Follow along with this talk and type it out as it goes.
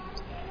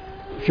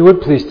If you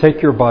would please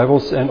take your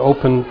Bibles and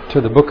open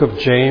to the book of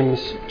James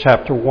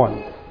chapter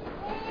 1.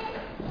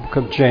 Book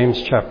of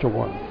James chapter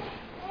 1.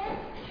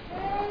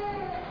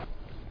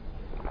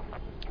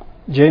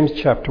 James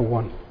chapter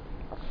 1.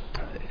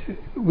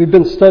 We've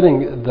been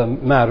studying the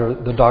matter,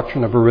 the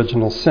doctrine of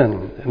original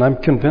sin, and I'm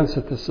convinced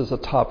that this is a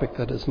topic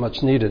that is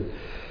much needed,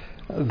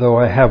 though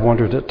I have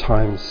wondered at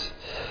times.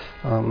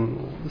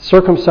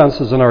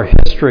 Circumstances in our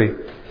history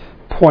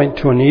point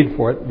to a need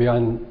for it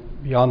beyond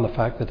the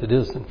fact that it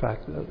is, in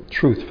fact, the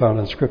truth found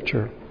in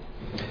Scripture.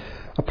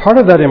 A part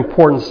of that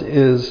importance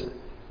is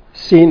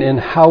seen in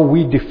how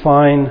we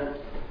define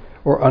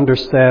or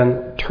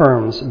understand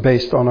terms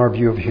based on our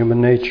view of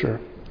human nature,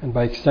 and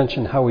by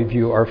extension, how we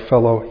view our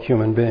fellow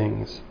human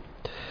beings.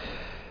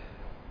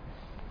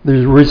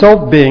 The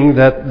result being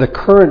that the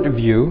current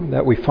view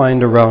that we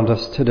find around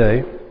us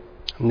today,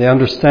 and the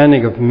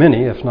understanding of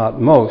many, if not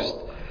most,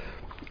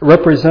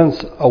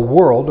 represents a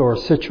world or a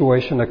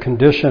situation, a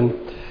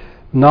condition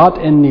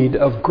not in need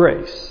of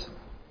grace.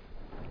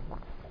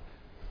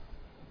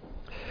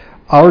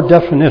 Our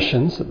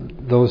definitions,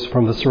 those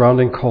from the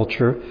surrounding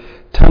culture,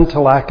 tend to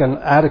lack an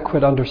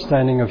adequate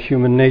understanding of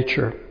human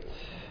nature,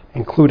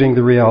 including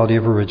the reality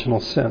of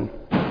original sin.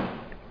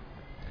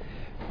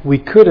 We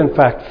could, in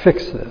fact,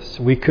 fix this.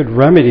 We could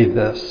remedy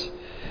this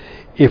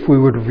if we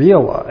would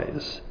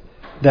realize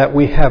that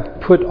we have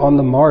put on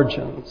the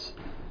margins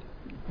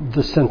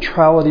the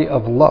centrality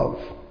of love,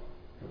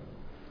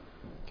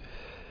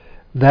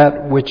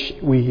 that which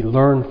we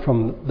learn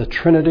from the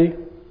Trinity,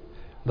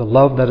 the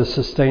love that is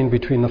sustained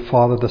between the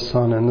Father, the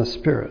Son, and the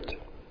Spirit.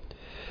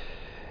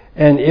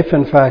 And if,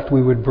 in fact,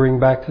 we would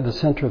bring back to the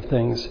center of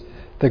things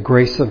the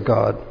grace of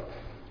God,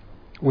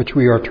 which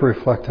we are to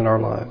reflect in our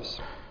lives.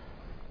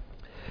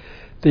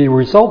 The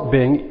result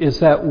being is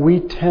that we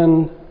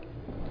tend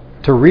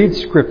to read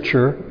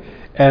Scripture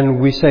and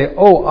we say,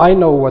 oh, I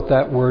know what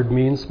that word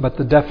means, but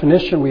the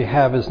definition we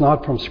have is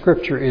not from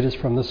Scripture, it is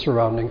from the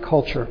surrounding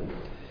culture.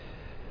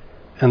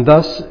 And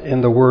thus,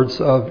 in the words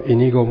of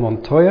Inigo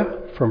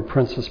Montoya from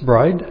Princess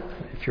Bride,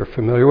 if you're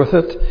familiar with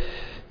it,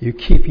 you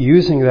keep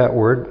using that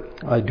word.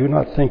 I do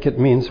not think it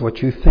means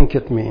what you think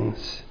it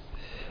means.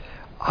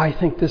 I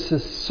think this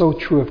is so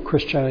true of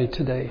Christianity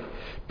today.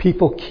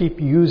 People keep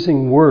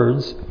using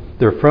words,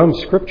 they're from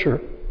Scripture,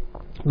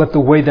 but the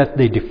way that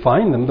they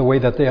define them, the way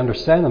that they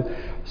understand them,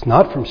 is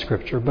not from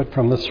Scripture, but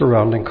from the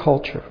surrounding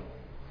culture.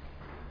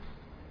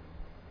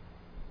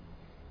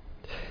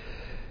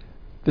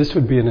 This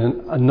would be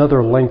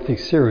another lengthy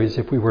series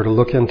if we were to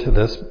look into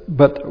this,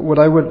 but what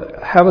I would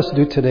have us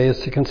do today is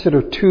to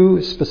consider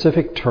two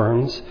specific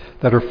terms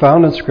that are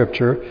found in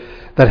Scripture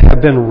that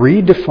have been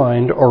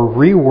redefined or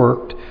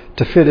reworked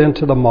to fit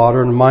into the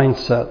modern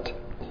mindset,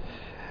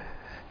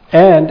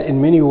 and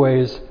in many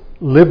ways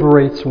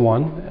liberates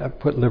one, I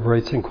put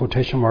liberates in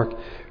quotation mark,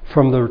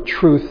 from the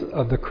truth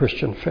of the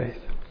Christian faith.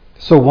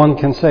 So one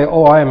can say,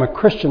 oh, I am a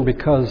Christian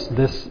because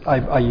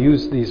I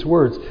use these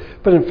words,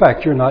 but in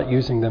fact you're not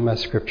using them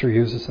as Scripture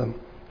uses them.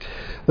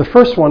 The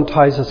first one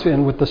ties us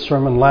in with the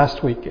sermon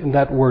last week, and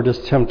that word is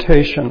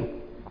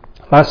temptation.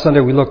 Last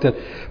Sunday we looked at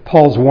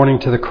Paul's warning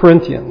to the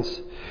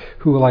Corinthians,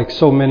 who, like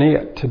so many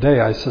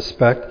today, I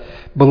suspect,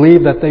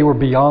 believed that they were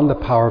beyond the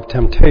power of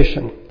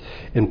temptation,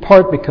 in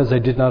part because they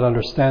did not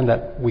understand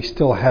that we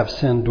still have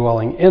sin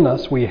dwelling in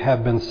us. We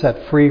have been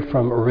set free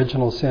from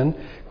original sin.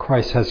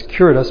 Christ has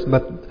cured us,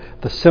 but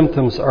the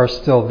symptoms are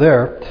still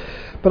there.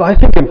 But I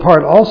think in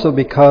part also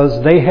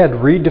because they had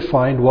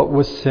redefined what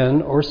was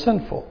sin or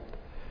sinful.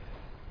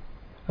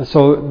 And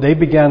so they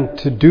began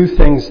to do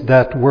things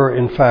that were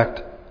in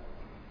fact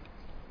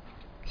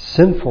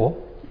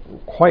sinful,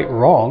 quite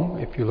wrong,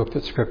 if you looked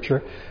at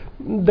Scripture.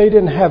 They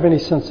didn't have any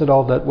sense at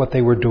all that what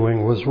they were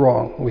doing was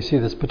wrong. We see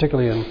this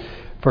particularly in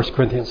 1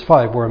 Corinthians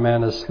 5, where a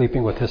man is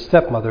sleeping with his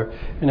stepmother,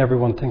 and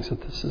everyone thinks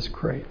that this is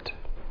great.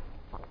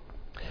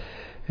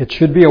 It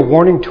should be a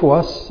warning to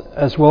us,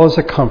 as well as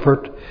a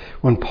comfort,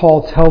 when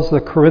Paul tells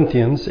the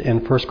Corinthians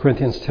in 1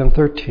 Corinthians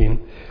 10:13,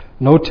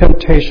 no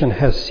temptation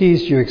has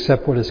seized you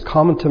except what is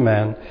common to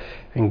man,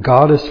 and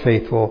God is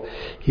faithful.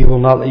 He will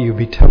not let you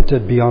be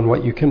tempted beyond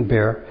what you can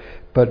bear,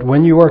 but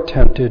when you are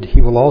tempted,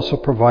 He will also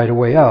provide a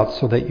way out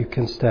so that you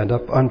can stand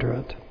up under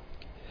it.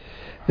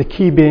 The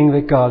key being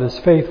that God is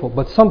faithful.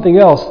 But something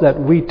else that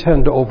we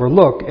tend to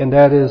overlook, and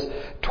that is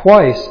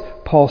twice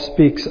Paul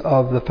speaks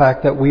of the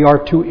fact that we are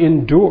to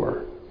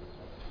endure.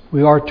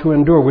 We are to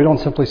endure. We don't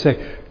simply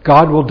say,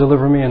 God will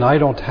deliver me and I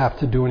don't have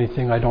to do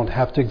anything. I don't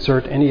have to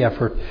exert any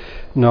effort.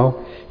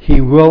 No,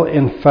 He will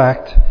in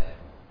fact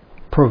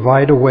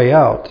provide a way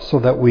out so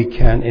that we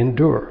can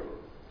endure.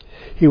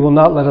 He will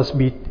not let us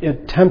be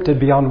tempted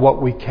beyond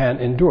what we can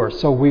endure.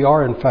 So we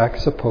are in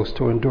fact supposed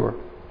to endure.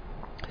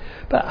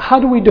 But how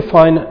do we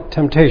define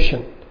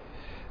temptation?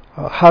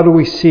 How do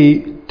we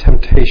see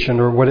temptation,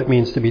 or what it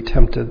means to be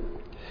tempted?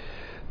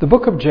 The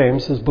book of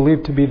James is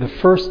believed to be the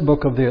first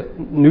book of the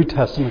New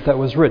Testament that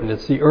was written.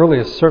 It's the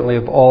earliest, certainly,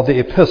 of all the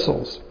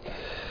epistles.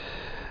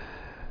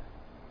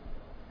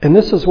 And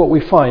this is what we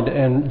find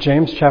in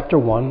James chapter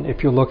 1,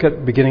 if you look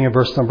at beginning of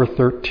verse number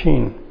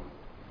 13.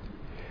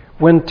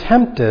 When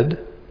tempted,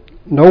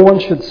 no one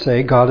should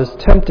say, God is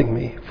tempting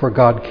me, for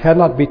God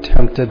cannot be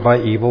tempted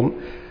by evil,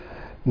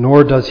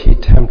 nor does he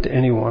tempt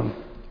anyone.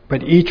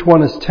 But each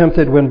one is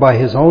tempted when by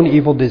his own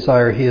evil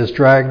desire he is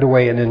dragged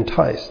away and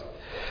enticed.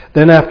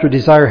 Then after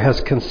desire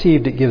has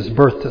conceived, it gives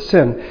birth to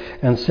sin,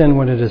 and sin,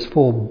 when it is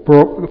full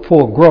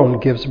grown,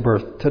 gives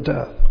birth to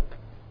death.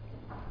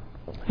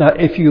 Now,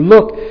 if you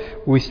look,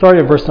 we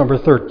started in verse number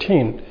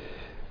 13,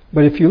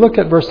 but if you look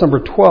at verse number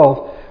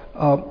 12,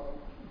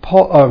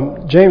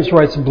 James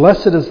writes,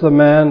 "Blessed is the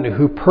man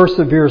who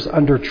perseveres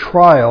under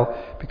trial,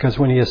 because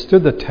when he has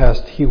stood the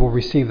test, he will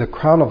receive the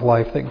crown of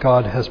life that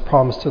God has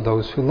promised to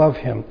those who love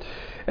him."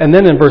 And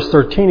then in verse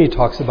 13, he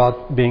talks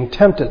about being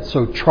tempted.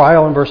 So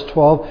trial in verse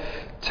 12,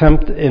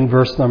 tempt in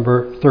verse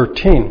number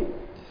 13.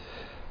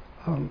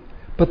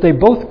 But they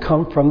both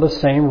come from the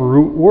same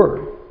root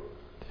word.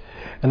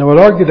 And I would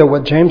argue that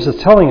what James is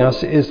telling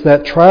us is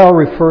that trial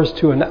refers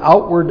to an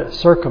outward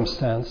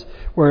circumstance,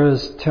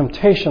 whereas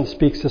temptation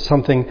speaks to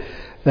something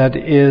that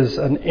is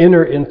an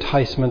inner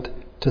enticement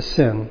to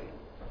sin.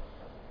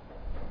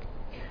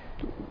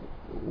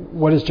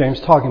 What is James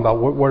talking about?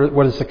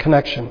 What is the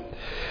connection?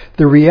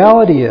 The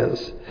reality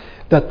is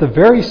that the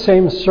very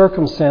same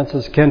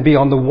circumstances can be,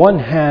 on the one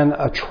hand,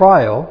 a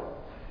trial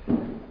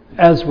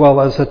as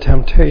well as a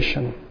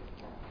temptation.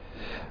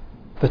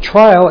 The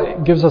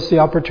trial gives us the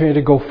opportunity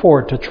to go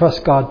forward, to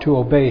trust God, to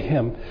obey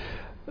him.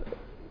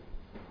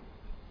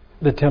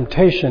 The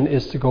temptation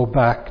is to go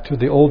back to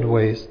the old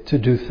ways, to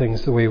do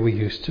things the way we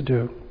used to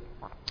do.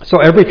 So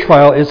every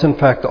trial is in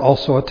fact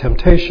also a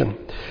temptation.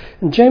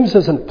 And James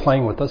isn't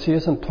playing with us. He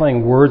isn't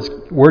playing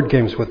word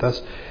games with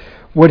us.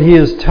 What he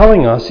is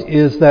telling us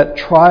is that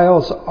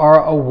trials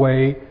are a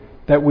way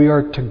that we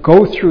are to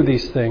go through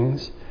these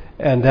things,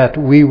 and that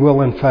we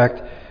will in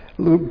fact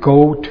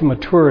go to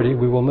maturity.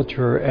 We will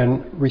mature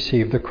and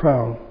receive the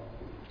crown.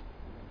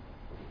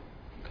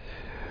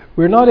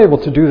 We're not able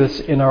to do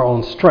this in our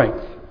own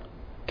strength.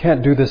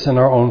 Can't do this in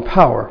our own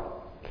power.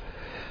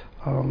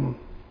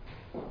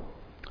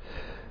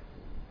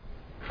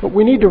 But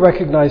we need to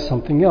recognize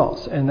something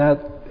else, and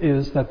that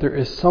is that there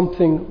is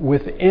something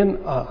within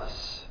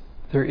us.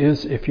 There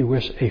is, if you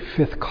wish, a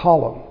fifth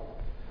column.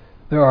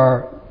 There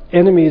are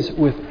enemies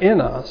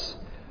within us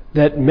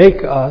that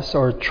make us,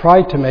 or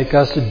try to make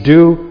us,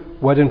 do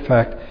what in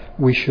fact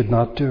we should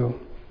not do.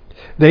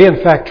 They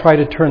in fact try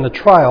to turn the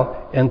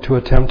trial into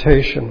a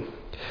temptation.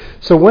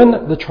 So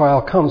when the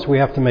trial comes, we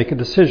have to make a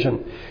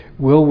decision.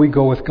 Will we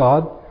go with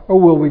God, or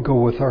will we go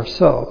with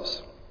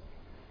ourselves?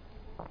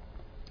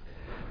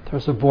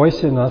 There's a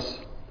voice in us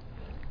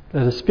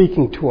that is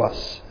speaking to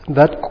us.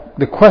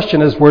 The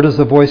question is, where does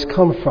the voice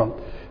come from?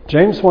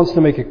 James wants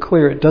to make it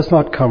clear it does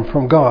not come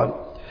from God.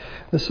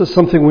 This is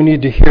something we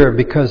need to hear,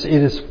 because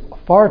it is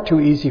far too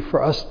easy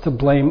for us to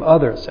blame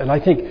others. And I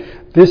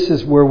think this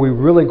is where we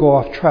really go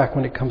off track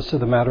when it comes to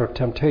the matter of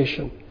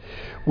temptation.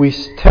 We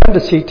tend to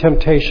see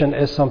temptation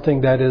as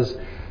something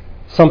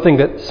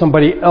that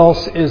somebody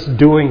else is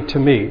doing to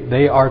me.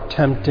 They are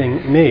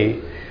tempting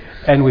me.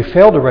 And we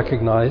fail to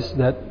recognize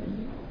that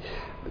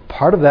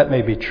part of that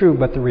may be true,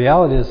 but the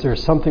reality is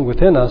there's something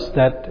within us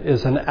that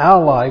is an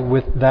ally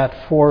with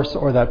that force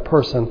or that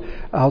person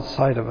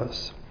outside of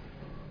us.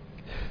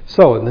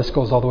 So, and this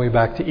goes all the way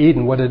back to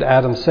Eden. What did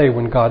Adam say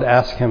when God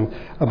asked him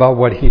about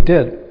what he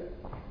did?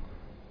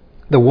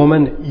 The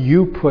woman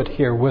you put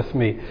here with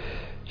me,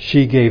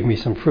 she gave me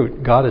some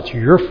fruit. God, it's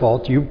your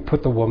fault. You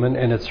put the woman,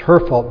 and it's her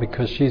fault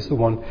because she's the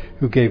one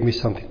who gave me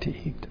something to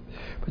eat.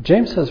 But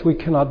James says we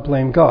cannot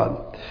blame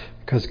God,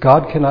 because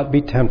God cannot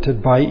be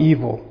tempted by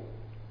evil.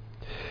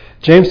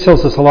 James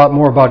tells us a lot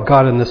more about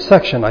God in this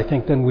section, I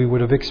think, than we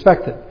would have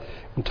expected.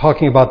 In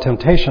talking about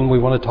temptation, we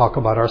want to talk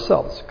about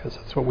ourselves, because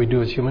that's what we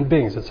do as human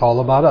beings. It's all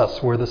about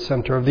us. We're the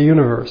center of the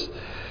universe.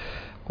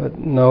 But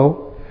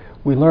no,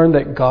 we learn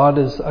that God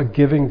is a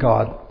giving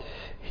God.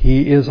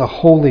 He is a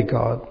holy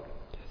God.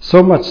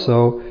 So much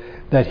so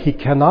that he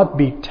cannot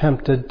be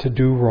tempted to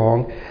do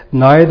wrong.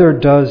 Neither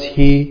does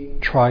he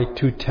try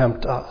to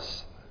tempt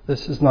us.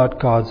 This is not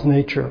God's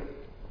nature.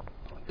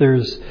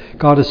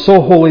 God is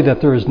so holy that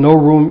there is no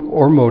room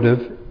or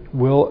motive,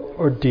 will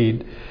or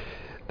deed,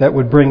 that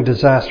would bring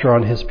disaster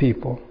on his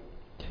people.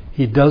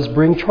 He does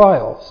bring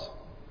trials,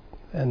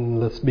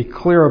 and let's be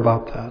clear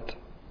about that.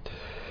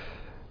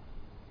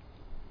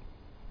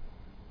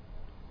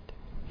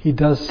 He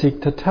does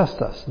seek to test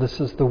us. This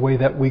is the way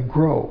that we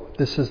grow.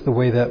 This is the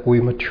way that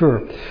we mature.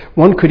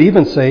 One could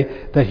even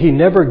say that he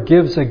never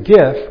gives a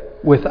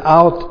gift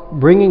without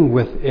bringing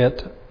with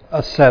it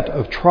a set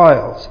of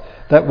trials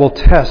that will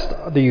test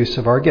the use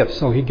of our gifts.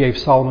 So he gave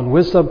Solomon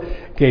wisdom,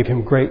 gave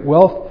him great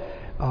wealth.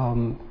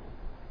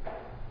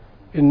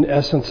 In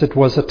essence, it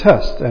was a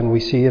test, and we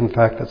see, in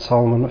fact, that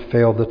Solomon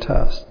failed the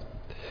test.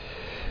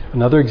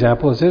 Another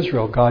example is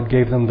Israel. God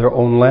gave them their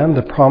own land,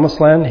 the promised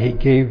land. He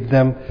gave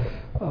them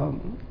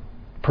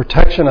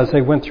protection as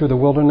they went through the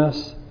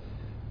wilderness.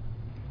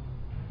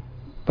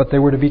 But they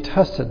were to be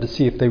tested to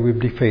see if they would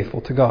be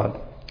faithful to God.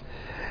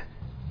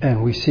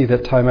 And we see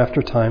that time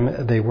after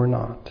time, they were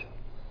not.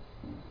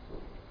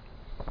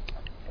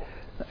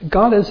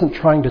 God isn't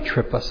trying to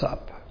trip us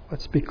up.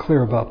 Let's be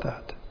clear about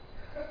that.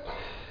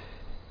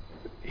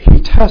 He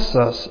tests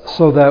us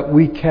so that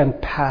we can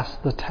pass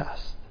the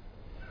test,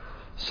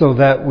 so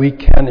that we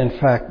can, in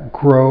fact,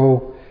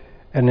 grow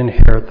and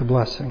inherit the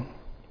blessing.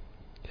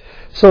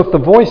 So if the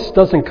voice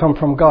doesn't come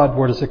from God,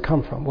 where does it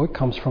come from? Well, it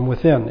comes from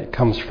within. It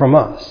comes from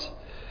us.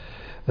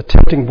 The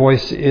tempting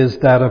voice is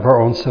that of our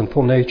own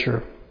sinful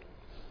nature.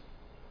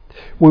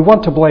 We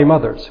want to blame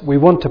others. We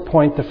want to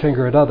point the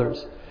finger at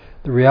others.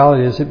 The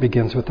reality is it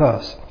begins with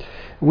us.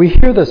 We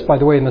hear this, by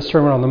the way, in the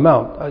Sermon on the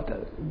Mount.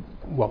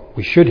 Well,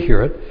 we should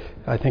hear it.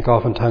 I think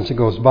oftentimes it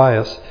goes by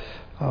us.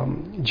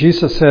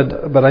 Jesus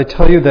said, "But I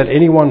tell you that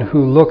anyone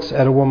who looks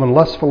at a woman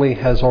lustfully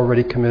has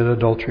already committed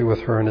adultery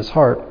with her in his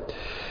heart."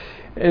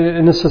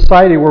 In a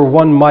society where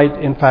one might,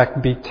 in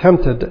fact, be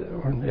tempted,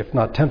 or if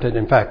not tempted,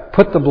 in fact,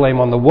 put the blame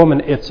on the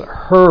woman, it's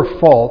her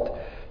fault.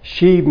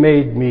 She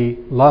made me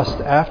lust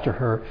after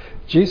her.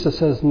 Jesus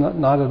says,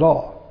 not at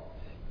all.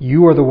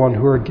 You are the one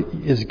who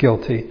is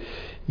guilty.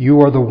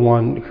 You are the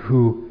one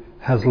who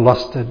has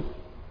lusted.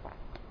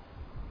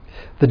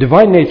 The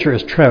divine nature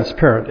is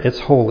transparent. It's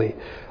holy.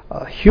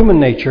 Human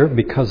nature,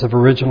 because of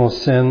original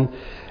sin,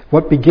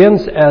 what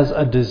begins as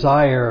a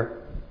desire,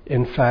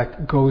 in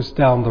fact, goes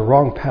down the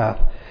wrong path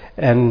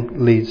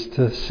and leads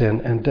to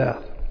sin and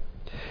death.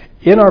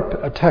 In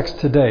our text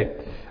today,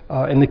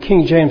 in the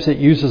King James, it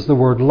uses the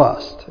word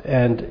lust.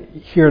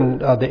 And here in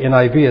the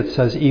NIV, it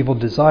says evil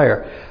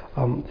desire.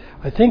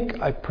 I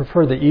think I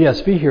prefer the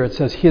ESV here. It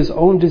says his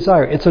own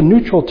desire. It's a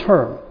neutral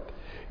term.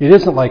 It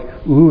isn't like,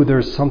 ooh,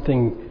 there's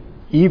something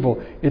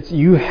evil. It's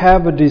you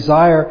have a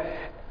desire,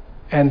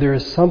 and there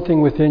is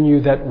something within you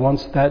that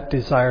wants that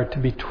desire to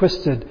be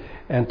twisted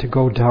and to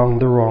go down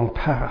the wrong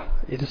path.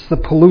 It is the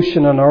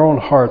pollution in our own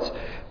hearts.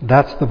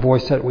 That's the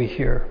voice that we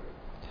hear.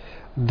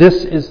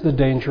 This is the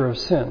danger of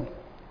sin.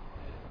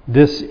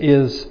 This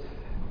is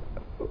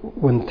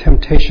when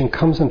temptation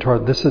comes into our,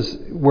 this is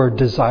where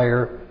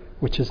desire,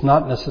 which is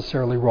not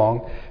necessarily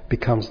wrong,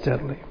 becomes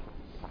deadly.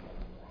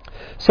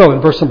 So in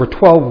verse number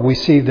 12, we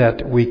see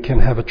that we can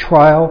have a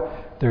trial.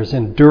 There's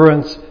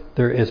endurance.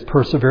 There is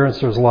perseverance.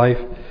 There's life.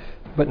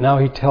 But now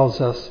he tells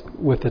us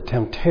with the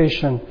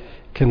temptation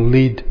can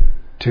lead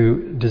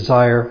to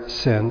desire,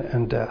 sin,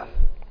 and death.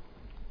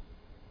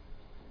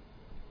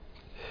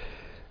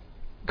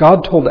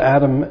 God told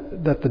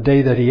Adam that the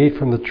day that he ate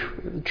from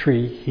the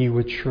tree, he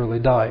would surely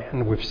die.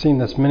 And we've seen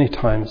this many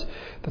times,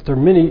 that there are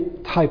many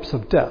types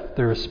of death.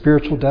 There is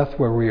spiritual death,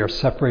 where we are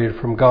separated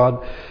from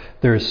God.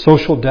 There is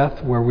social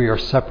death, where we are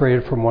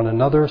separated from one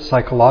another.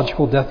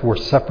 Psychological death, we're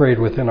separated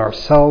within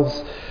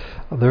ourselves.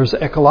 There's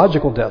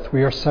ecological death.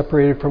 We are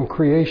separated from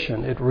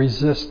creation. It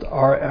resists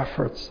our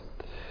efforts.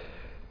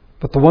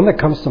 But the one that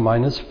comes to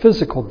mind is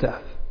physical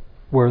death,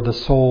 where the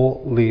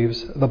soul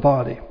leaves the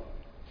body.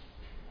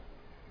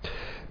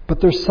 But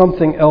there's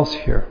something else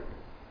here.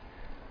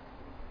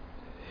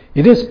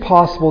 It is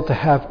possible to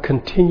have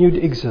continued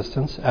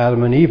existence.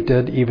 Adam and Eve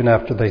did, even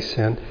after they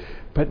sinned,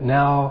 but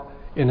now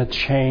in a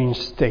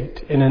changed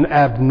state, in an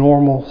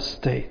abnormal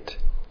state.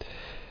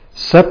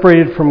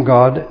 Separated from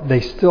God, they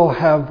still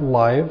have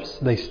lives,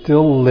 they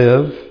still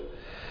live,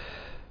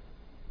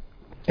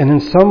 and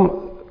in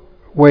some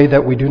way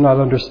that we do not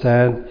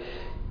understand,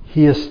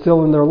 He is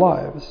still in their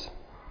lives,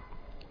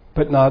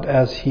 but not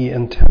as He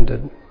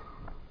intended.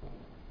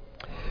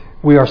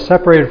 We are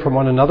separated from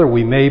one another,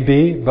 we may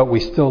be, but we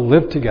still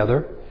live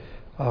together.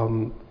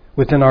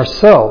 Within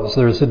ourselves,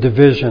 there's a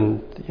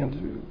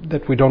division,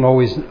 that we don't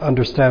always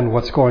understand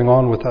what's going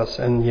on with us,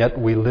 and yet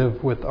we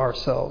live with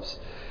ourselves.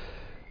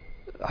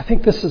 I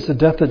think this is the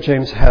death that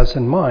James has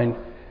in mind,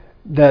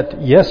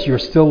 that yes, you're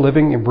still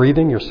living and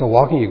breathing, you're still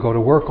walking, you go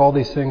to work, all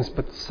these things,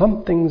 but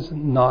something's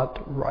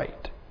not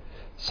right.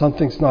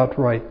 Something's not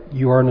right.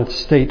 You are in a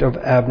state of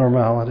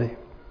abnormality.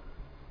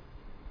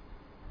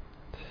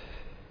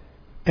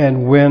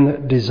 And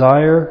when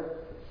desire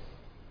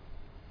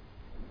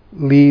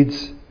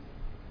leads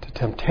to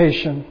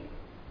temptation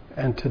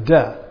and to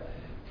death,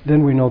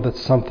 then we know that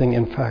something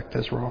in fact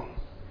is wrong.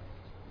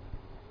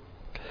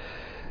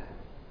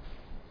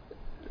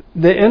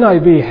 The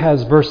NIV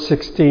has verse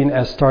 16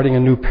 as starting a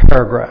new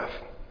paragraph.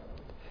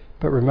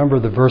 But remember,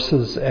 the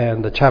verses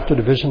and the chapter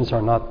divisions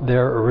are not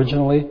there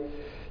originally.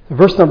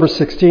 Verse number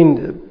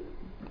 16,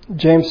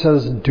 James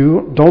says,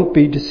 don't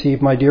be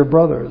deceived, my dear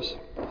brothers.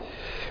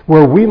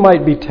 Where we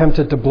might be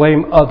tempted to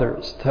blame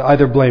others, to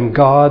either blame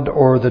God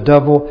or the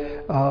devil,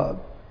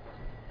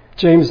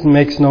 James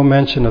makes no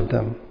mention of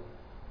them.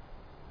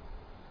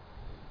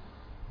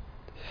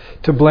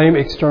 To blame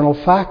external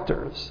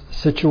factors,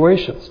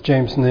 situations,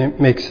 James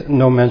makes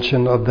no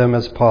mention of them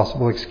as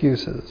possible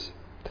excuses.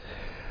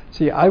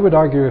 See, I would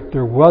argue if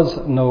there was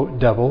no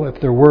devil,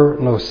 if there were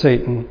no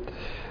Satan,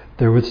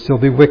 there would still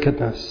be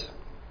wickedness.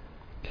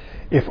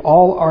 If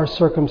all our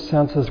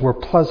circumstances were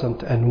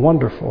pleasant and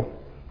wonderful,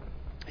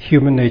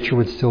 human nature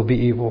would still be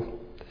evil.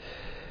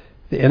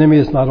 The enemy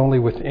is not only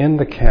within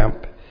the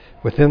camp,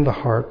 within the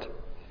heart,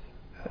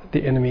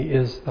 the enemy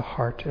is the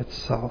heart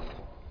itself.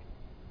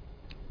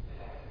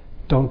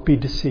 Don't be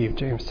deceived,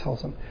 James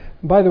tells them.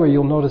 And by the way,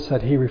 you'll notice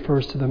that he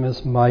refers to them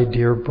as my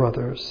dear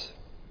brothers.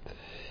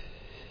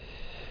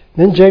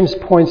 Then James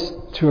points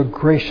to a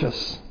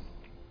gracious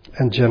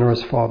and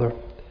generous Father.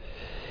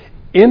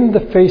 In the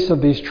face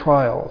of these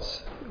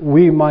trials,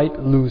 we might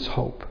lose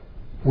hope.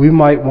 We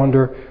might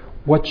wonder,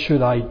 what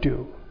should I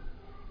do?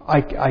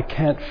 I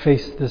can't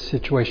face this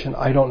situation.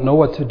 I don't know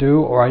what to do,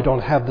 or I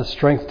don't have the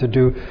strength to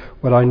do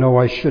what I know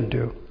I should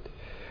do.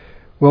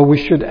 Well, we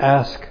should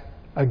ask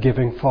a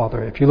giving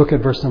Father. If you look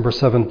at verse number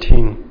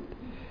 17,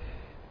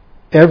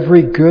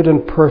 every good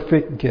and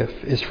perfect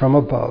gift is from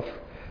above,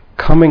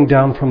 coming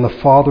down from the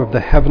Father of the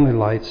heavenly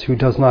lights, who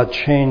does not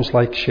change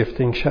like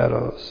shifting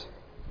shadows.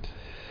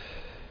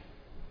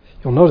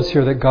 You'll notice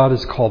here that God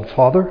is called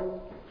Father.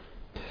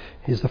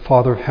 He's the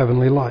Father of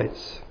heavenly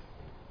lights.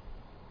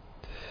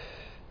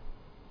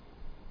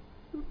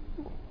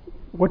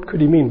 What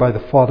could he mean by the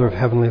Father of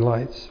heavenly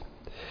lights?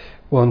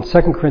 Well, in 2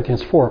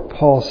 Corinthians 4,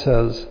 Paul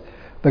says,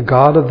 the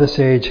God of this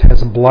age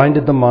has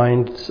blinded the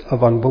minds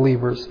of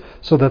unbelievers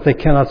so that they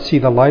cannot see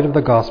the light of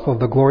the gospel of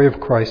the glory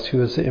of Christ,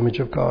 who is the image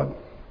of God.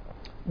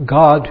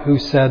 God, who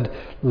said,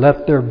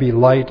 let there be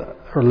light,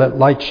 or let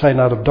light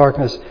shine out of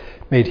darkness,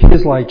 made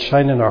his light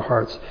shine in our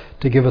hearts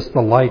to give us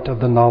the light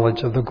of the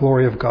knowledge of the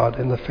glory of God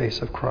in the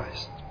face of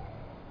Christ.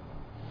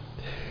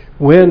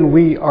 When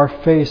we are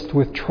faced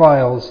with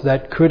trials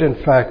that could in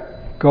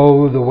fact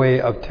go the way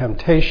of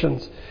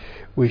temptations,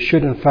 we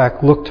should in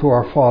fact look to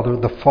our Father,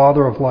 the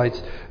Father of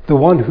lights, the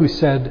one who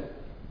said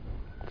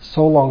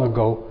so long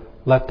ago,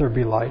 let there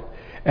be light,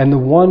 and the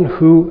one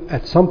who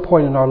at some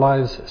point in our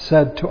lives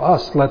said to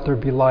us, let there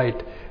be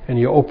light, and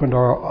he opened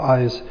our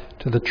eyes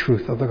to the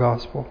truth of the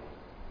gospel.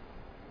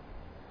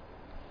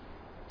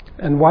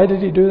 And why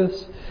did he do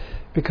this?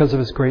 Because of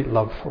his great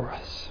love for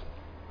us.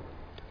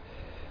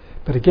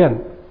 But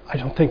again, I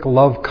don't think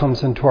love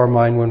comes into our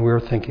mind when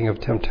we're thinking of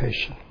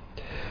temptation.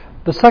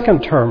 The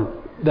second term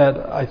that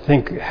I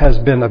think has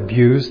been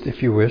abused,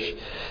 if you wish,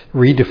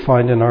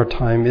 redefined in our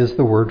time, is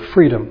the word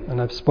freedom. And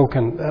I've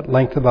spoken at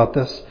length about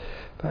this,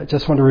 but I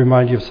just want to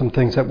remind you of some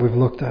things that we've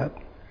looked at.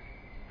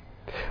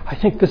 I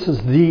think this is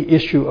the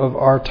issue of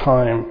our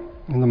time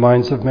in the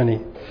minds of many.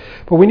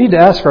 But we need to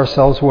ask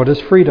ourselves, what is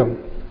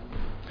freedom?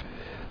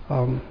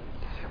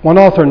 One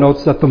author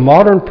notes that the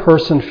modern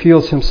person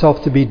feels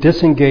himself to be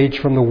disengaged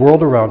from the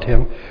world around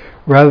him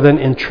rather than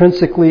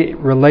intrinsically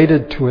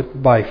related to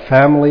it by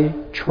family,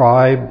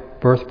 tribe,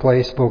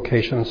 birthplace,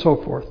 vocation, and so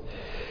forth.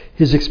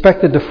 He is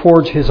expected to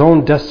forge his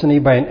own destiny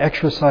by an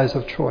exercise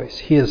of choice.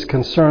 He is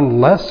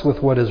concerned less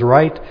with what is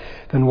right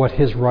than what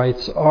his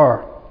rights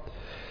are.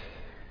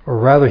 Or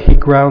rather, he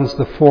grounds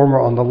the former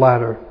on the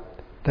latter.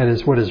 That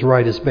is, what is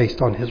right is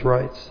based on his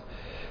rights.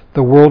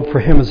 The world for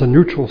him is a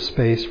neutral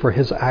space for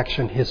his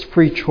action, his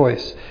free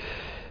choice.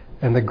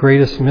 And the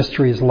greatest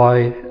mysteries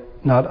lie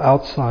not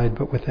outside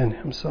but within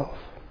himself.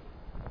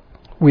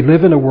 We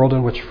live in a world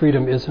in which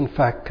freedom is in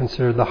fact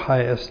considered the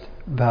highest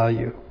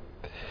value.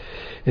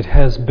 It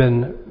has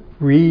been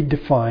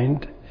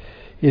redefined.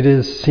 It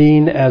is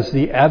seen as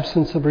the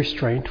absence of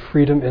restraint.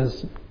 Freedom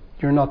is,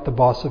 you're not the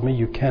boss of me,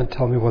 you can't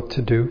tell me what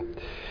to do.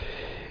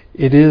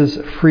 It is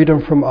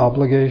freedom from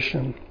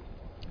obligation.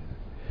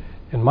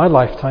 In my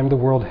lifetime, the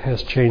world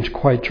has changed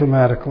quite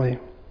dramatically.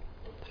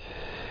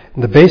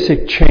 And the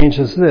basic change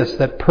is this,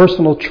 that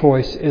personal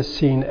choice is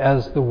seen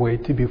as the way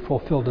to be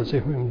fulfilled as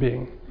a human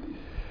being.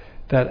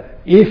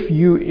 That if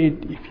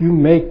you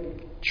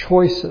make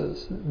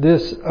choices,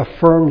 this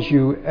affirms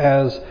you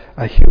as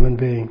a human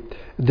being.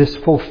 This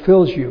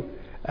fulfills you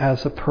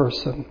as a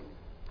person.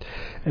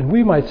 And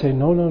we might say,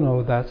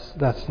 no,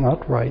 that's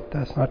not right.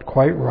 That's not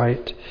quite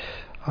right.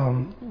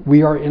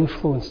 We are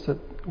influenced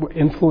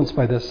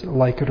by this,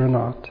 like it or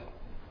not.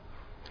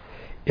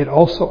 It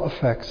also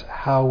affects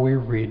how we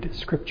read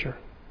Scripture.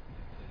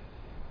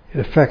 It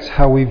affects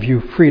how we view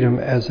freedom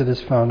as it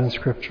is found in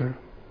Scripture.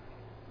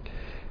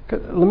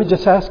 Let me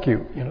just ask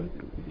you,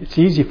 it's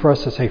easy for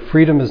us to say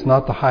freedom is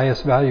not the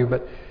highest value,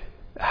 but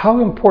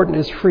how important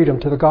is freedom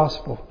to the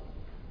gospel?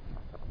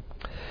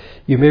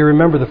 You may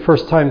remember the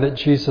first time that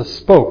Jesus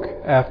spoke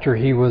after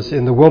he was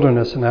in the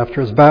wilderness and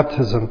after his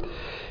baptism.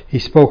 He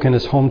spoke in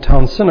his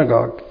hometown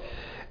synagogue,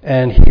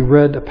 and he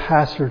read a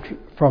passage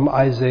from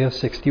Isaiah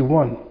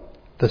 61.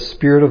 The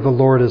Spirit of the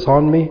Lord is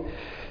on me,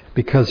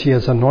 because he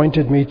has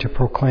anointed me to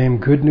proclaim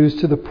good news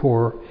to the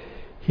poor.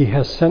 He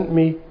has sent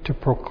me to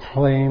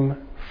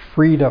proclaim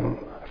freedom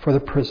for the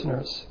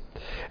prisoners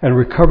and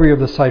recovery of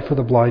the sight for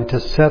the blind, to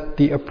set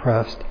the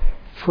oppressed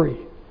free.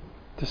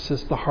 This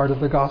is the heart of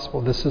the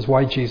gospel. This is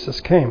why Jesus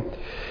came.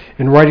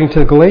 In writing to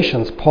the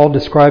Galatians, Paul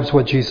describes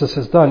what Jesus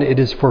has done. It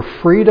is for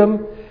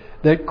freedom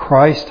that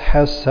Christ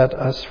has set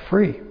us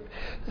free.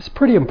 It's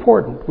pretty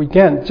important. We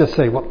can't just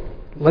say, well,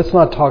 let's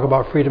not talk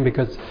about freedom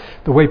because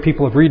the way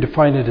people have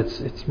redefined it,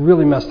 it's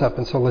really messed up,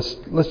 and so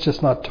let's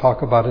just not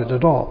talk about it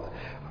at all.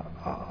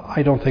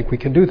 I don't think we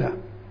can do that.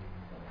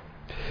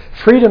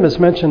 Freedom is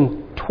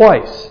mentioned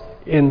twice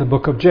in the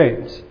book of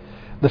James.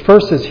 The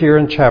first is here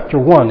in chapter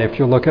 1, if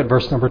you look at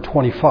verse number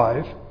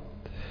 25.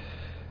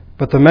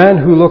 But the man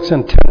who looks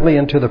intently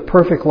into the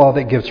perfect law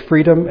that gives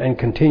freedom and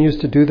continues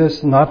to do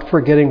this, not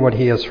forgetting what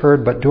he has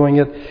heard but doing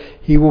it,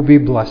 he will be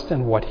blessed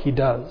in what he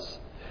does.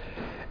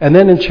 And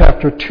then in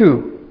chapter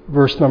 2,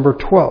 verse number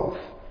 12,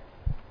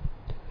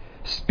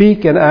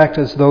 speak and act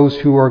as those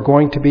who are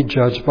going to be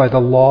judged by the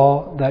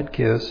law that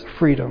gives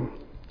freedom.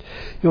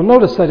 You'll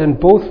notice that in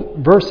both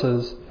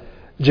verses,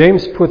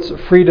 James puts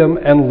freedom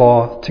and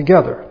law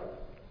together.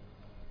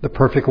 The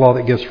perfect law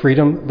that gives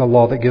freedom, the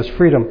law that gives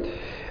freedom.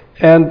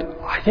 And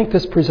I think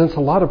this presents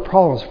a lot of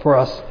problems for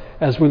us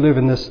as we live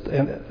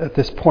at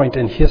this point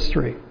in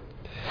history.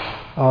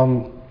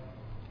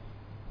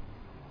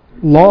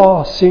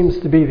 Law seems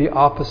to be the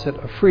opposite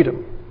of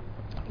freedom.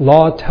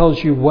 Law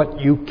tells you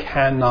what you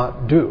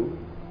cannot do.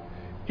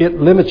 It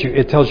limits you.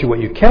 It tells you what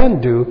you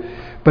can do,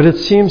 but it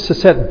seems to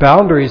set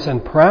boundaries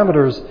and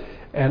parameters.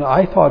 And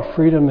I thought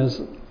freedom is,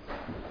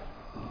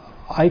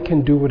 I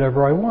can do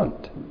whatever I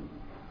want.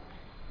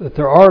 That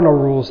there are no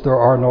rules, there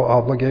are no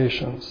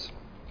obligations.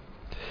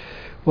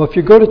 Well, if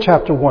you go to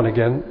chapter 1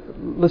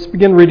 again, let's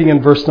begin reading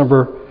in verse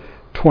number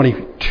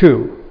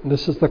 22.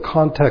 This is the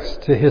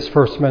context to his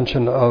first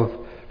mention of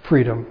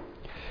freedom.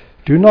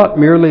 Do not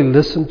merely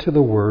listen to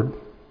the word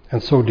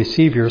and so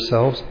deceive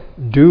yourselves.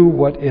 Do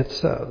what it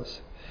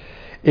says.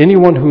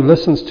 Anyone who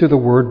listens to the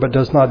word but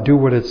does not do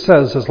what it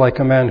says is like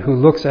a man who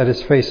looks at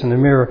his face in the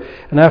mirror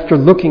and after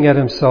looking at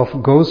himself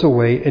goes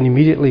away and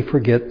immediately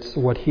forgets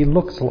what he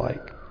looks like.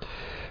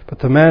 But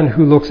the man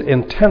who looks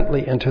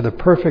intently into the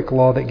perfect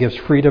law that gives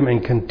freedom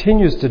and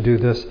continues to do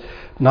this,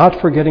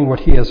 not forgetting what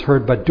he has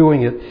heard but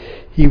doing it,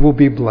 he will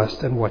be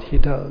blessed in what he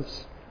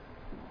does.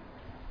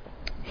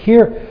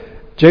 Here,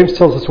 James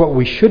tells us what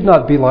we should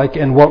not be like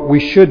and what we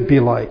should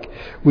be like.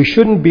 We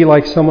shouldn't be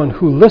like someone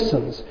who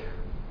listens.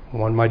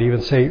 One might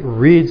even say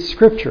reads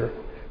Scripture,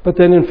 but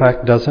then in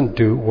fact doesn't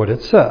do what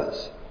it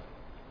says.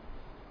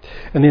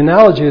 And the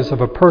analogy is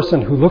of a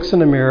person who looks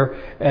in a mirror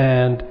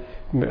and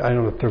I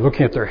don't know if they're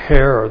looking at their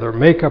hair or their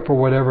makeup or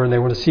whatever, and they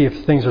want to see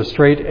if things are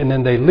straight, and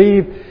then they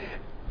leave,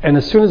 and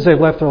as soon as they've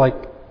left, they're like,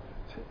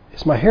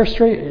 is my hair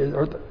straight?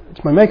 Or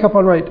is my makeup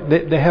on right?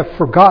 They have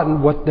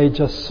forgotten what they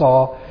just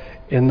saw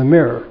in the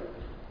mirror.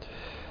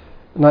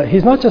 Now,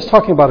 he's not just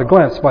talking about a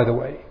glance, by the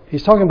way.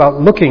 He's talking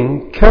about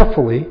looking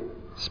carefully,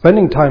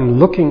 spending time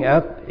looking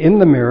in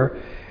the mirror,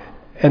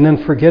 and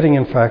then forgetting,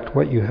 in fact,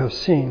 what you have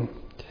seen.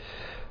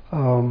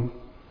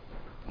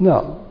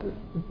 No,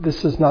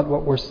 this is not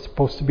what we're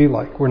supposed to be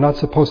like. We're not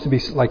supposed to be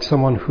like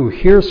someone who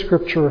hears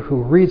Scripture,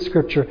 who reads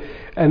Scripture,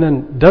 and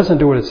then doesn't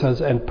do what it says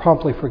and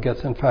promptly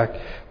forgets, in fact,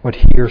 what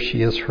he or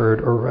she has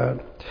heard or read.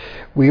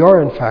 We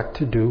are, in fact,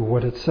 to do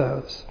what it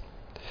says.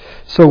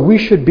 So we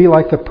should be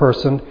like the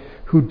person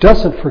who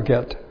doesn't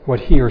forget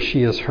what he or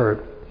she has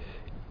heard.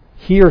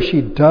 He or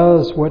she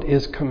does what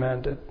is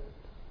commanded,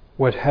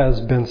 what has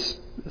been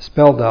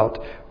spelled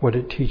out, what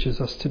it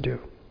teaches us to do.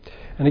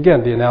 And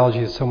again, the analogy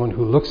is someone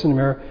who looks in the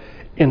mirror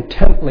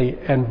intently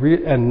and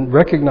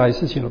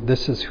recognizes,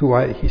 this is who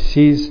he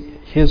sees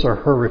his or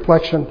her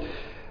reflection.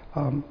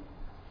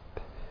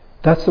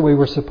 That's the way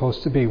we're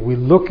supposed to be. We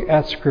look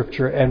at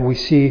Scripture and we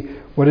see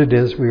what it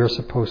is we are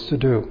supposed to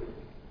do.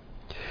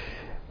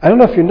 I don't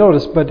know if you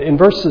noticed, but in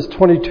verses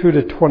 22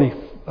 to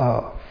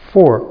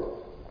 24,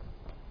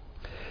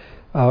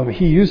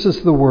 he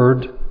uses the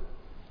word,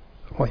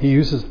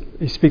 he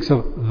speaks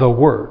of the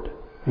word,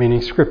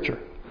 meaning Scripture.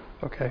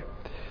 Okay?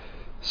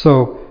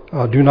 So,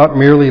 do not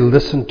merely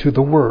listen to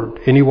the word,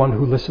 anyone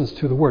who listens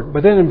to the word.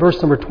 But then in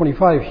verse number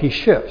 25, he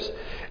shifts.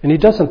 And he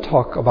doesn't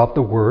talk about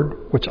the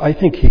word, which I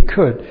think he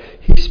could.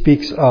 He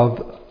speaks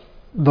of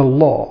the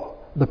law,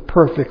 the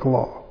perfect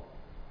law.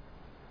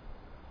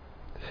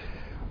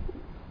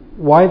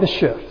 Why the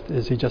shift?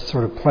 Is he just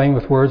sort of playing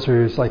with words,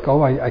 or he's like,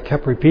 I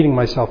kept repeating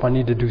myself, I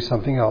need to do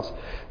something else?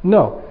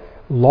 No.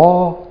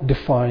 Law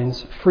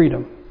defines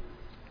freedom.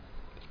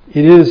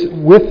 It is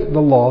with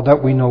the law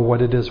that we know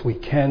what it is we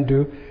can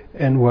do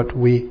and what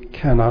we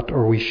cannot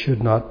or we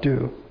should not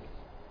do.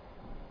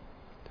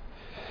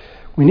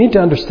 We need to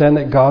understand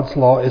that God's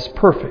law is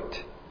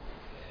perfect.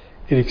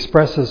 It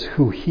expresses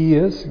who He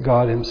is.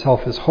 God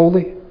Himself is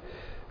holy.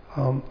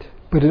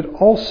 But it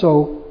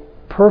also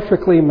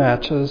perfectly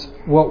matches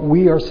what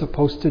we are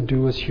supposed to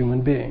do as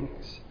human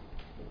beings.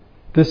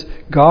 This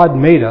God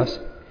made us.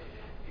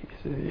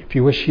 If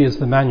you wish, He is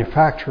the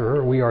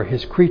manufacturer. We are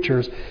His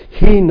creatures.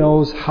 He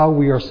knows how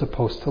we are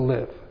supposed to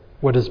live,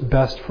 what is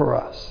best for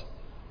us.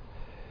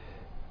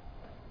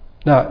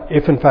 Now,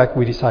 if in fact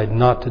we decide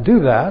not to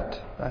do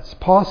that, that's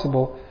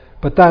possible,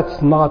 but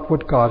that's not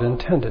what God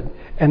intended.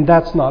 And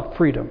that's not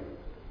freedom.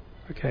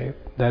 Okay?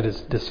 That is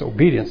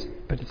disobedience,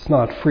 but it's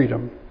not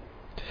freedom.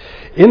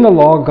 In the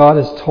law, God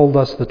has told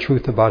us the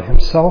truth about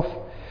Himself,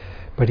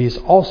 but He's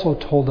also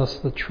told us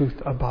the truth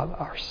about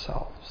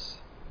ourselves.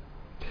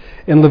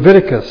 In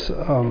Leviticus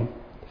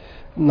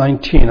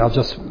 19, I'll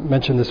just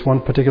mention this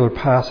one particular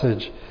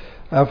passage.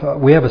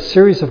 We have a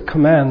series of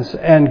commands,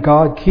 and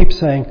God keeps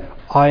saying,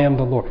 I am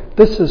the Lord.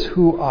 This is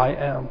who I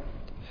am.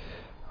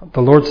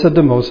 The Lord said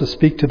to Moses,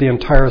 "Speak to the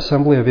entire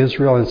assembly of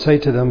Israel and say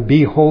to them,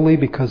 'Be holy,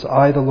 because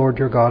I, the Lord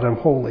your God, am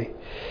holy.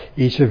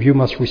 Each of you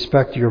must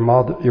respect your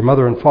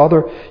mother and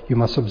father. You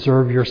must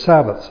observe your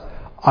Sabbaths.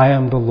 I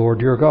am the Lord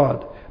your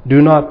God.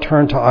 Do not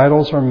turn to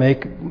idols or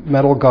make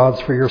metal gods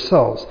for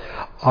yourselves.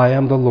 I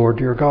am the Lord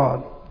your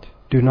God.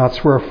 Do not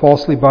swear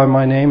falsely by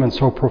my name and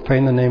so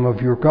profane the name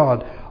of your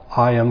God.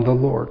 I am the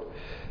Lord.'"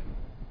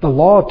 The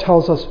law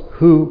tells us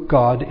who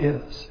God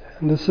is.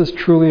 And this is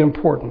truly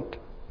important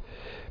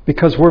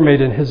because we're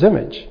made in His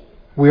image.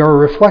 We are a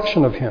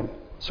reflection of Him.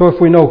 So if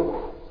we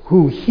know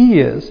who He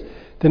is,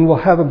 then we'll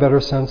have a better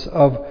sense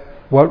of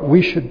what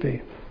we should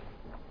be.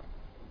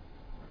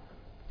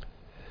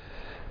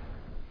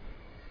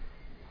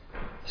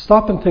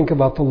 Stop and think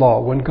about the law.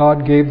 When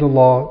God gave the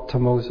law to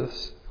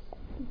Moses,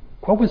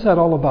 what was that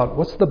all about?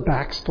 What's the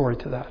backstory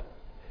to that?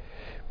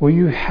 Well,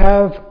 you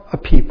have a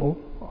people,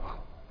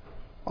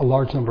 a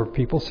large number of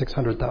people,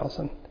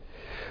 600,000,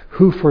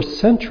 who for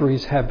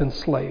centuries have been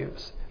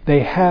slaves.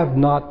 They have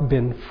not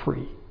been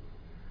free.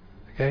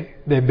 Okay?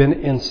 They've been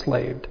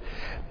enslaved.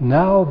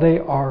 Now they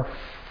are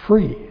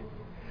free.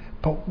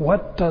 But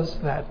what does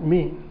that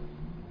mean?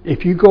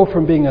 If you go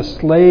from being a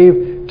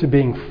slave to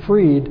being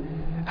freed,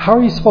 how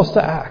are you supposed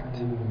to act?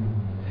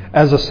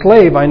 As a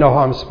slave, I know how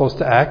I'm supposed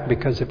to act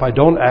because if I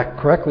don't act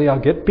correctly, I'll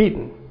get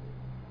beaten.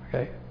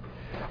 Okay?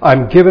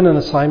 I'm given an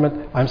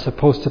assignment, I'm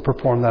supposed to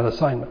perform that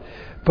assignment.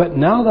 But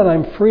now that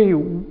I'm free,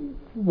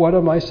 what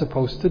am I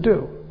supposed to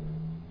do?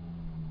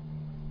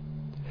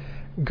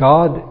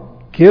 God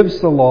gives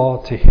the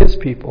law to His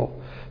people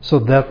so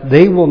that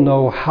they will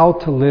know how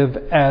to live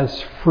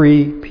as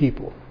free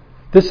people.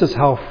 This is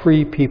how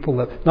free people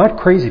live. Not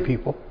crazy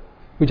people.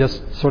 We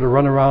just sort of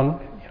run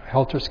around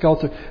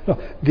helter-skelter. No,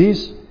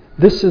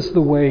 this is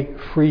the way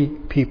free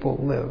people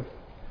live.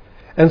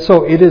 And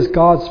so it is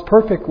God's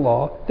perfect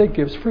law that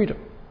gives freedom.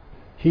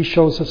 He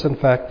shows us, in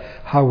fact,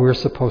 how we're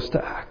supposed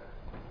to act.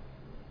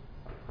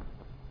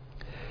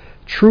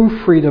 True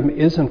freedom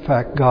is, in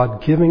fact,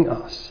 God giving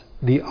us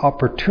the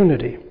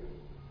opportunity,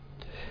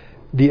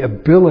 the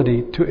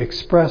ability to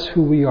express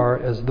who we are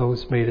as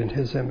those made in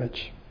His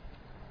image.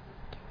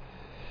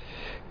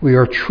 We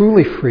are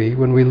truly free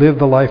when we live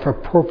the life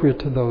appropriate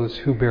to those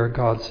who bear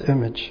God's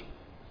image.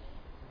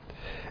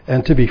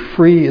 And to be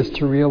free is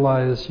to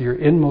realize your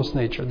inmost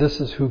nature.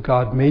 This is who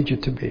God made you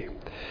to be,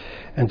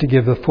 and to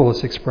give the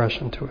fullest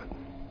expression to it.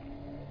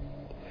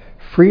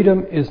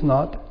 Freedom is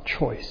not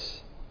choice.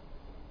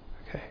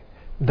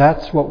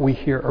 That's what we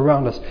hear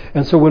around us.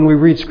 And so when we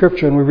read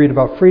Scripture and we read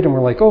about freedom,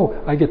 we're like,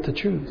 oh, I get to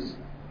choose.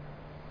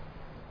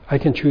 I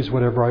can choose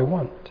whatever I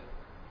want.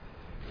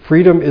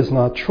 Freedom is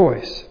not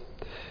choice.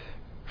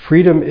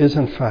 Freedom is,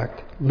 in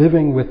fact,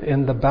 living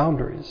within the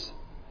boundaries,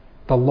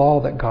 the law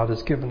that God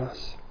has given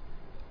us.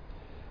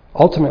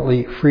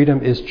 Ultimately,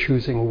 freedom is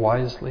choosing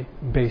wisely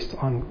based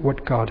on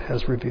what God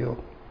has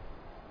revealed.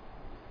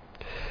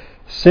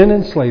 Sin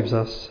enslaves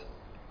us.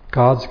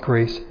 God's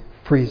grace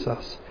frees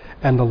us.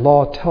 And the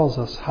law tells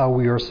us how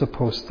we are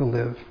supposed to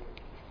live.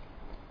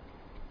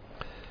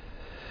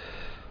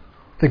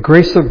 The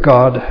grace of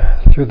God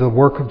through the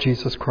work of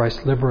Jesus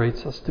Christ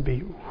liberates us to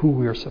be who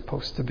we are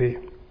supposed to be.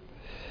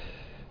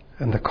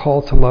 And the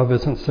call to love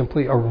isn't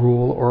simply a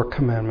rule or a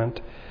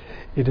commandment.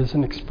 It is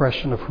an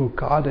expression of who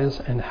God is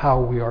and how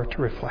we are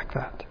to reflect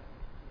that.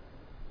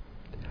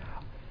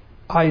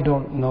 I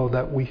don't know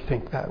that we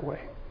think that way,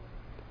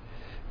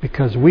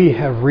 because we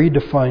have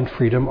redefined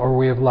freedom, or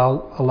we have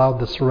allowed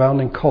the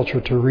surrounding culture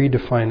to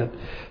redefine it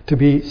to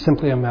be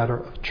simply a matter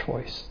of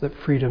choice, that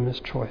freedom is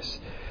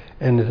choice.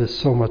 And it is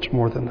so much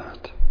more than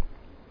that.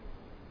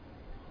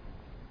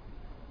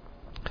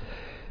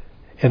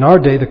 In our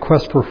day, the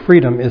quest for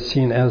freedom is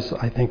seen as,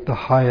 I think, the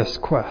highest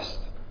quest.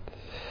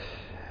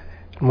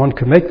 And one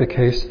could make the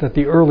case that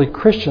the early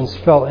Christians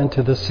fell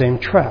into the same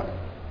trap.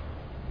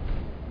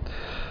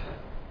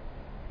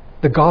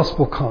 The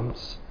gospel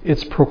comes.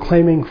 It's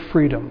proclaiming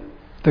freedom,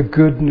 the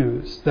good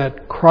news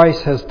that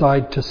Christ has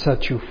died to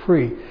set you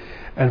free.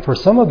 And for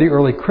some of the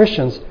early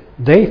Christians,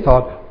 they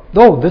thought,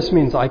 oh, this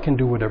means I can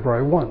do whatever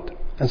I want.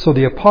 And so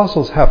the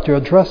apostles have to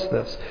address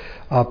this.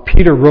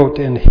 Peter wrote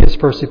in his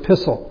first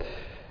epistle,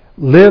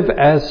 live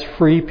as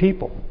free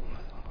people.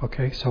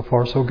 Okay, so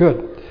far so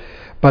good.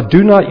 But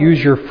do not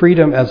use your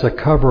freedom as a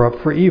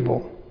cover-up for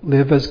evil.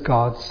 Live as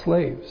God's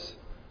slaves.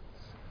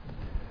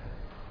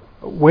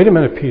 Wait a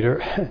minute,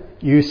 Peter.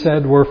 You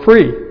said we're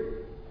free.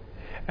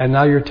 And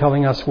now you're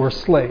telling us we're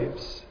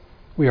slaves.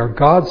 We are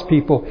God's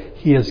people.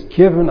 He has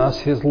given us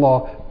His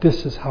law.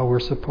 This is how we're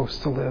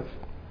supposed to live.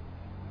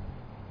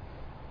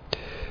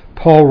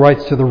 Paul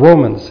writes to the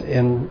Romans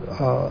in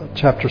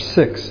chapter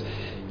 6,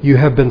 you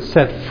have been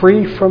set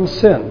free from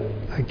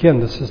sin. Again,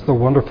 this is the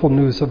wonderful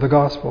news of the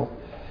gospel.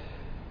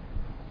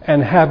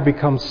 And have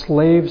become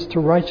slaves to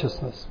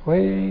righteousness.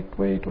 Wait.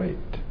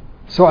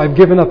 So I've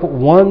given up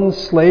one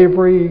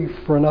slavery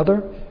for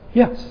another?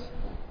 Yes.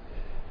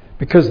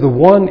 Because the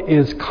one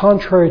is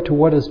contrary to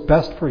what is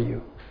best for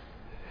you.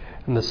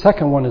 And the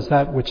second one is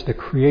that which the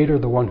Creator,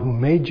 the one who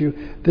made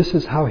you, this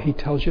is how He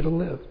tells you to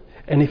live.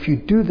 And if you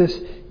do this,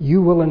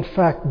 you will in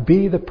fact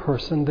be the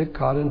person that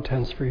God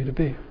intends for you to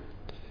be.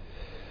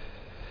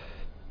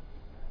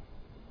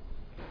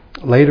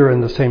 Later in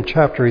the same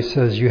chapter, he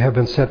says, you have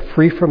been set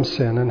free from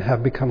sin and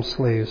have become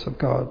slaves of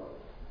God.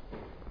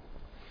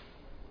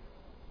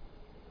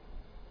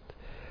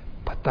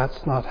 But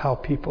that's not how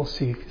people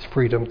see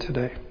freedom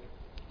today.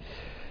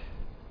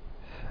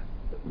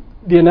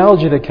 The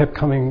analogy that kept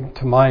coming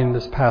to mind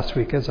this past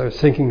week as I was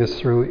thinking this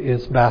through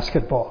is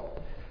basketball.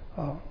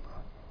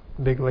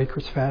 Big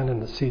Lakers fan,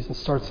 and the season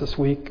starts this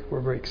week. We're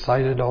very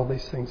excited, all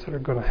these things that are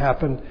going to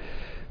happen.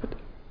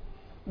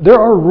 There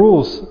are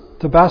rules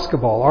to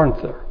basketball,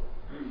 aren't there?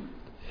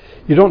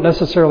 You don't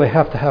necessarily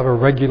have to have a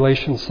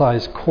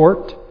regulation-sized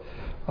court.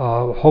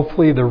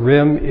 Hopefully the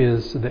rim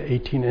is the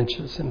 18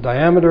 inches in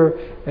diameter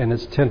and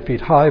it's 10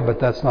 feet high, but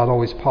that's not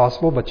always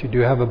possible. But you do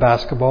have a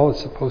basketball.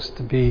 It's supposed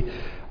to be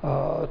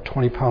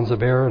 20 pounds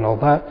of air and all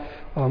that.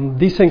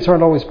 These things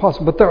aren't always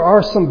possible, but there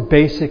are some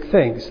basic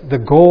things. The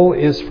goal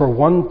is for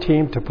one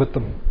team to put the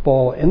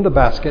ball in the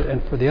basket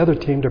and for the other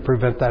team to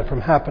prevent that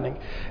from happening.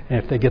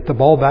 And if they get the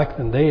ball back,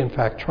 then they in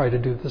fact try to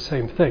do the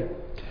same thing.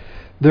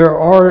 There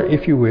are,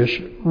 if you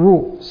wish,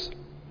 rules.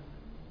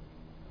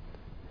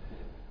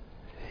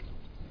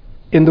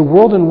 In the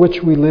world in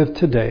which we live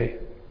today,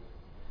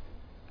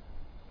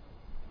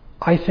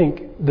 I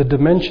think the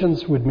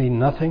dimensions would mean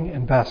nothing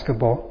in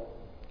basketball.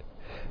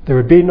 There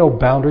would be no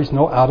boundaries,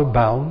 no out of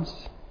bounds.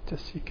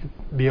 Just you could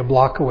be a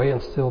block away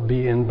and still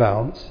be in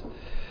bounds.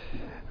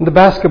 And the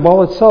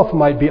basketball itself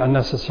might be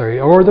unnecessary,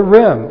 or the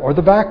rim, or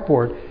the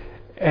backboard.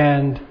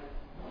 And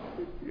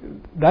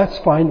that's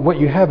fine. What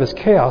you have is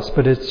chaos,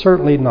 but it's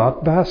certainly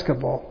not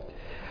basketball.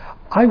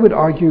 I would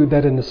argue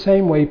that in the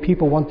same way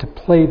people want to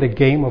play the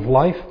game of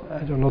life, I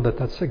don't know that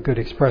that's a good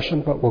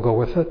expression, but we'll go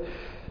with it,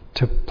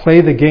 to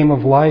play the game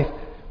of life,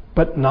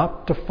 but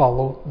not to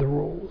follow the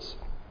rules,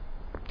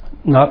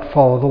 not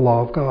follow the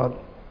law of God.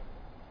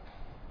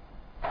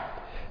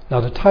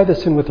 Now, to tie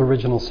this in with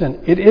original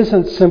sin, it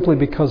isn't simply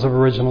because of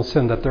original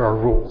sin that there are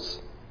rules.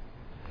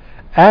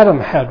 Adam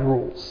had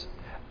rules.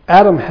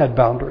 Adam had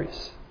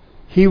boundaries.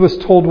 He was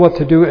told what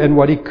to do and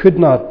what he could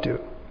not do.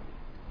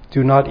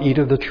 Do not eat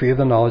of the tree of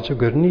the knowledge of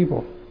good and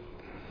evil.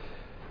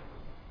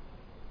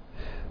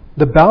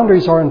 The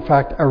boundaries are, in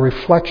fact, a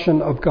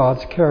reflection of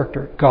God's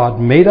character. God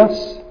made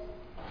us.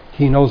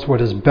 He knows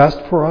what is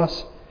best for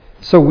us.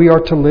 So we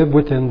are to live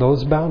within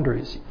those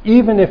boundaries.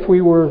 Even if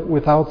we were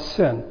without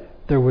sin,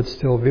 there would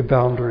still be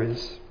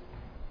boundaries.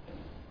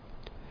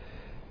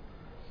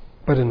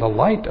 But in the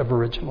light of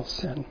original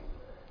sin,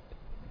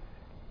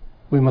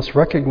 we must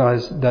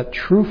recognize that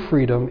true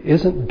freedom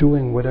isn't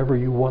doing whatever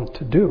you want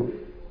to do.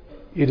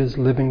 It is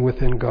living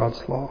within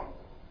God's law.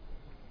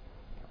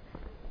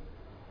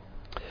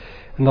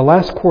 In the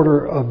last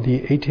quarter of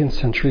the 18th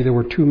century, there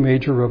were two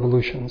major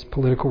revolutions,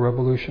 political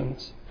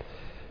revolutions.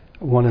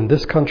 One in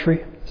this country,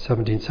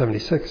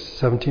 1776,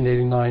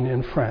 1789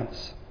 in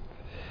France.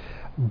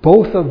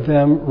 Both of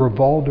them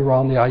revolved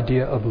around the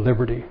idea of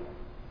liberty.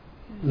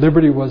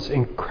 Liberty was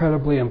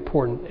incredibly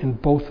important in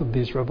both of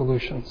these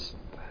revolutions.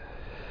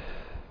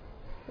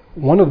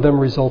 One of them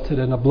resulted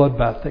in a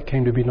bloodbath that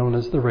came to be known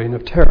as the Reign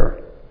of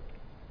Terror.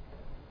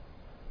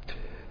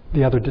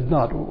 The other did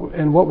not.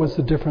 And what was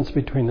the difference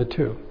between the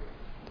two?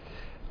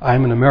 I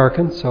am an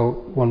American, so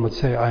one would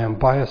say I am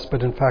biased,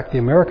 but in fact the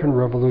American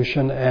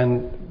Revolution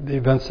and the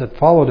events that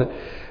followed it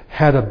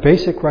had a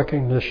basic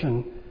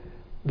recognition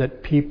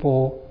that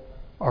people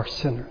are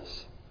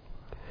sinners.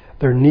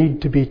 There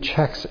need to be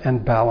checks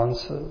and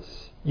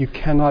balances. You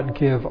cannot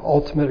give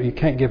you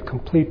can't give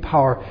complete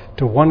power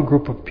to one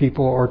group of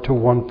people or to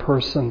one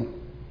person.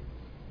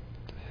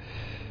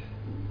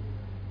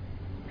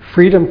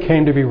 Freedom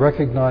came to be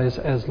recognized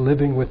as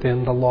living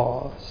within the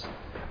laws,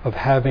 of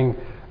having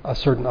a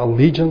certain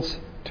allegiance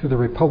to the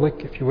republic,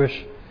 if you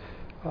wish,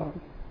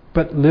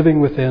 but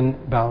living within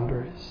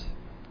boundaries.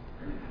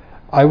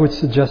 I would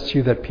suggest to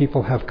you that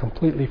people have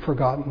completely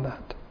forgotten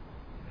that.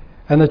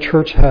 And the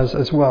church has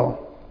as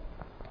well.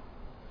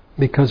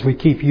 Because we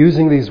keep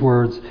using these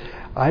words,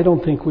 I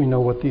don't think we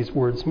know what these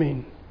words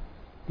mean.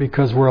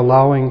 Because we're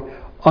allowing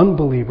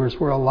unbelievers,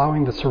 we're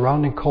allowing the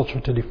surrounding culture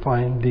to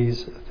define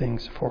these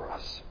things for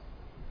us.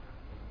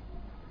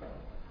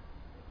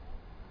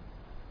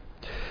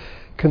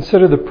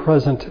 Consider the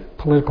present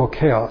political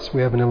chaos.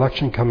 We have an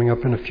election coming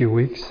up in a few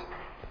weeks.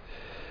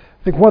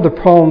 I think one of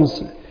the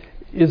problems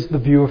is the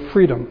view of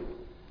freedom.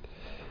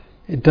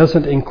 It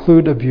doesn't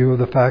include a view of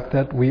the fact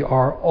that we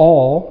are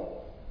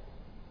all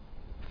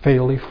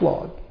fatally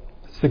flawed.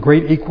 It's the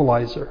great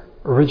equalizer,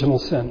 original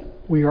sin.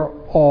 We are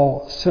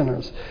all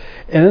sinners.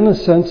 And in a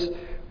sense,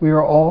 we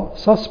are all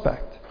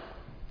suspect.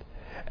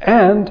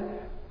 And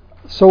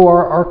so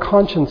are our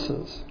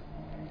consciences.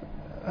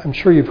 I'm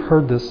sure you've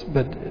heard this,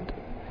 but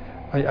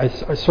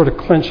I sort of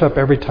clench up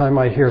every time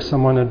I hear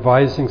someone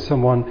advising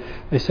someone.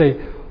 They say,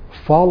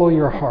 follow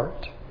your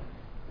heart.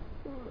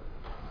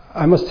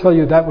 I must tell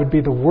you that would be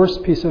the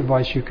worst piece of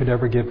advice you could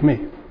ever give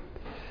me.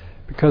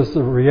 Because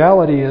the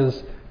reality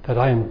is that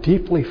I am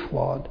deeply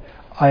flawed.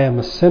 I am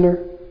a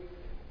sinner.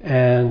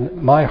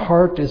 And my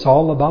heart is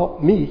all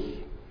about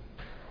me.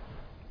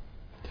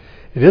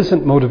 It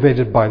isn't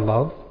motivated by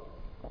love.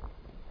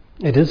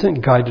 It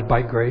isn't guided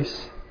by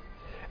grace.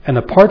 And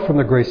apart from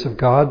the grace of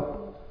God,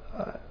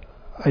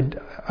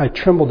 I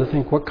tremble to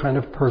think what kind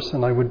of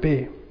person I would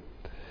be.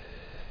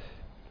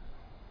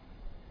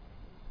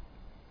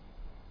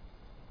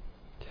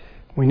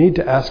 We need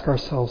to ask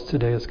ourselves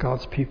today as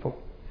God's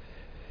people,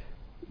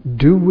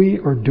 do we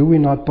or do we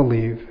not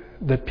believe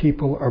that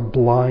people are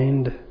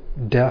blind,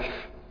 deaf,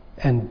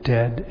 and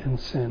dead in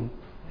sin,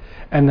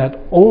 and that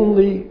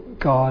only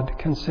God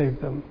can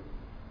save them?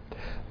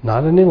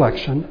 Not an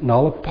election,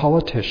 not a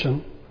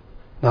politician,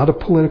 not a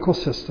political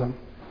system.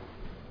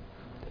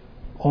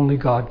 Only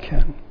God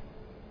can.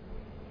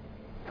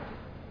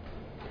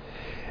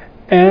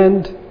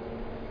 And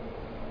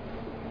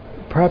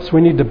perhaps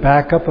we need to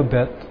back up a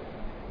bit,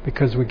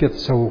 because we get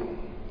so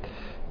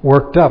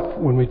worked up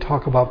when we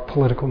talk about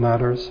political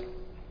matters.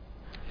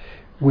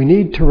 We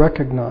need to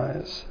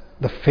recognize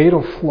the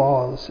fatal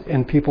flaws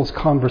in people's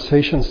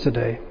conversations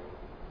today,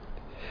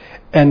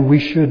 and we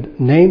should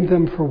name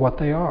them for what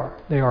they are.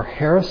 They are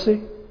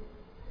heresy,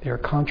 they are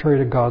contrary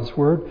to God's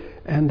word,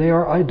 and they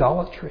are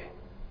idolatry.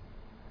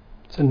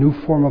 It's a new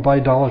form of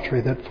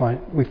idolatry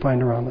that we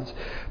find around us.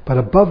 But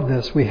above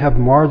this, we have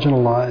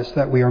marginalized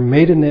that we are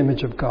made in the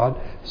image of God,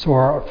 so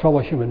are our fellow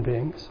human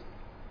beings.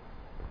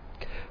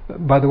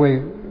 By the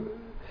way,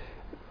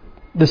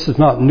 this is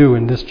not new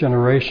in this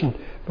generation,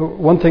 but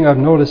one thing I've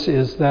noticed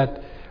is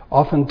that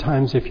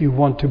oftentimes if you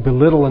want to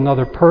belittle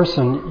another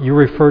person, you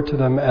refer to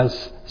them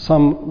as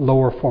some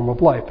lower form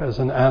of life, as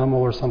an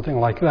animal or something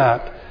like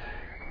that,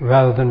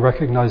 rather than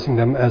recognizing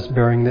them as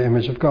bearing the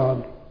image of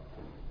God.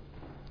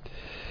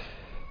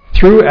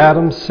 Through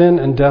Adam, sin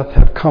and death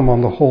have come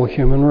on the whole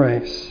human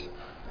race,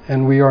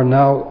 and we are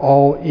now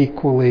all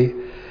equally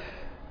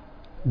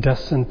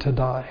destined to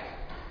die.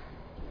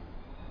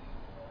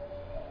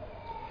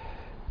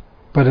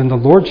 But in the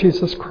Lord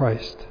Jesus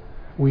Christ,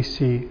 we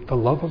see the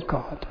love of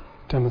God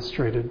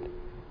demonstrated,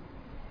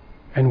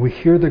 and we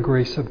hear the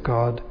grace of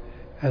God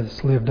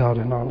as lived out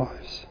in our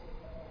lives.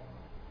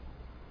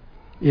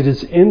 It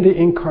is in the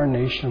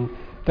incarnation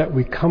that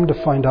we come to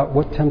find out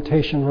what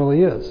temptation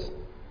really is.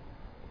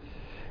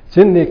 It's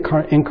in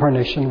the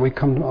incarnation we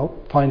come to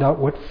find out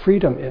what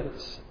freedom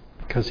is,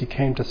 because He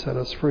came to set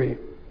us free.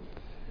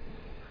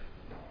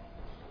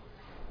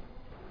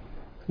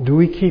 Do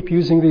we keep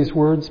using these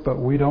words, but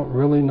we don't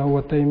really know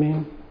what they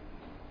mean?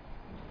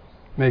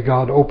 May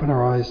God open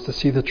our eyes to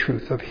see the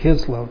truth of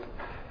His love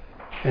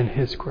and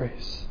His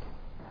grace.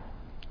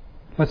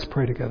 Let's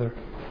pray together.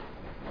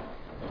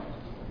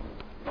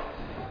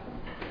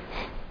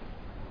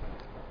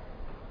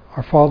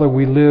 Our Father,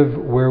 we live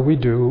where we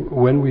do,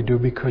 when we do,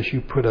 because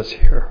You put us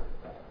here.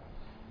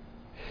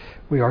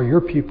 We are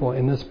Your people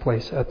in this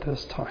place at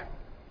this time.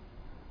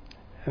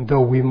 And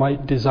though we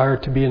might desire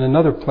to be in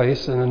another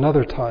place in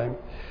another time,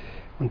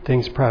 when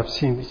things perhaps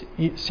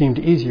seemed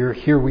easier,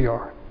 here we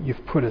are.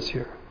 You've put us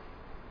here.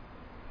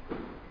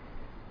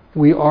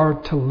 We are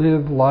to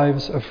live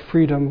lives of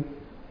freedom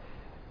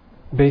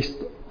based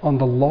on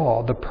the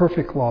law, the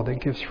perfect law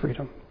that gives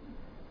freedom.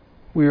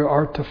 We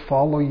are to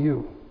follow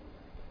You.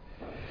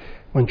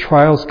 When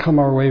trials come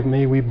our way,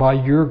 may we, by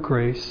Your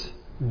grace,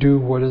 do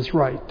what is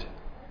right,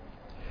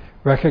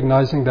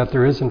 recognizing that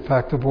there is in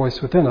fact a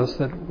voice within us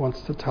that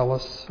wants to tell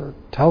us or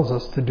tells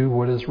us to do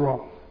what is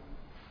wrong.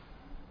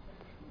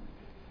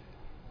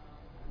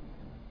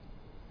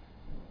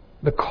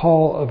 The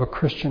call of a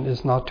Christian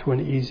is not to an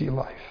easy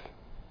life.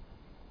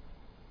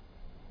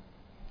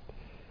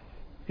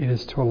 It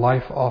is to a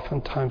life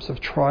oftentimes of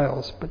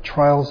trials, but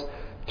trials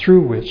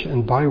through which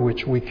and by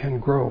which we can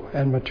grow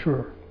and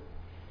mature.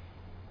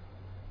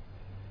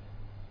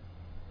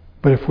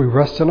 But if we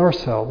rest in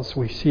ourselves,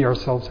 we see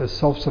ourselves as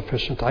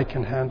self-sufficient, I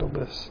can handle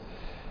this,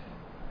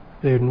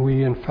 then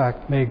we in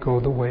fact may go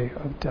the way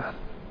of death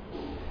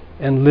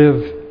and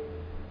live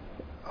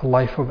a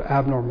life of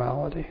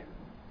abnormality.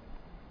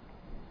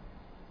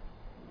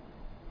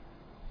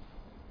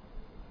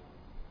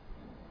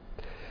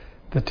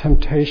 The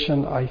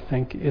temptation, I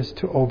think, is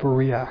to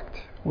overreact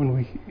when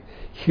we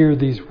hear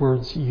these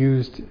words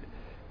used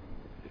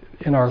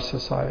in our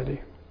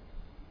society.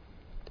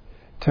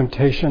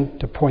 Temptation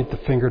to point the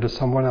finger to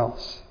someone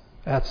else,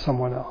 at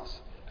someone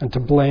else, and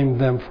to blame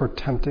them for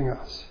tempting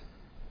us.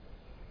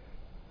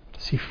 To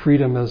see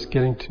freedom as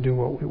getting to do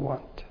what we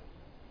want.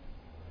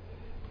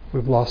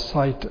 We've lost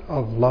sight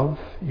of love,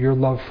 Your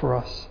love for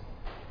us,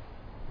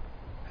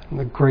 and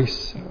the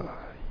grace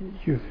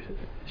You've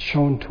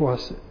shown to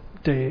us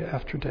day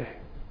after day.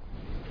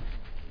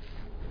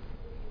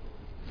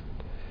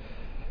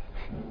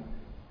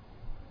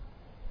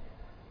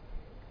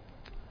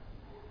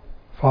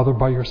 Father,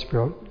 by Your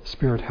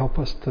Spirit, help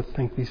us to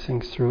think these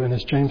things through. And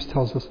as James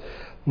tells us,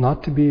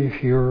 not to be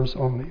hearers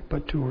only,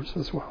 but doers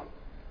as well.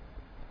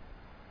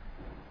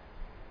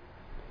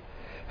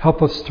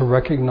 Help us to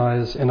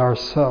recognize in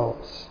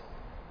ourselves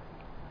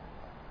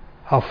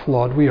how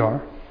flawed we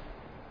are.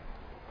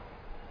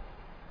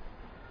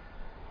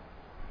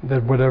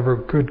 that whatever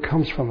good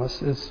comes from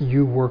us is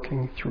you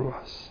working through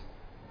us.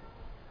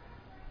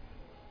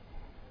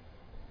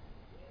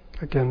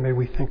 Again, may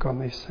we think on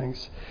these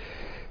things.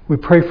 We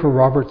pray for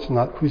Robert,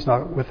 who's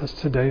not with us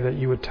today, that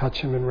you would touch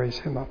him and raise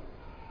him up.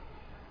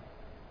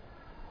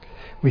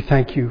 We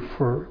thank you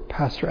for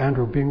Pastor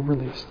Andrew being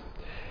released.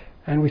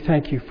 And we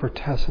thank you for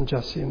Tess and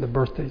Jesse and the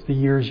birthdays, the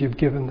years you've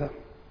given them.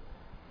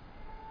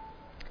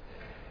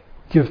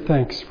 Give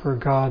thanks for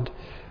God,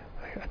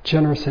 a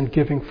generous and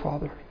giving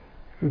Father,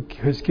 who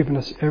has given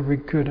us every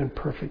good and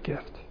perfect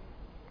gift.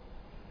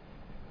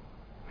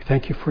 We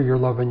thank you for your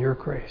love and your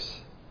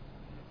grace.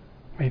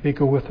 May they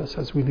go with us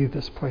as we leave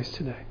this place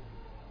today.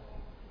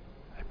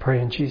 I pray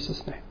in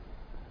Jesus' name.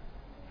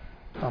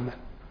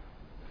 Amen.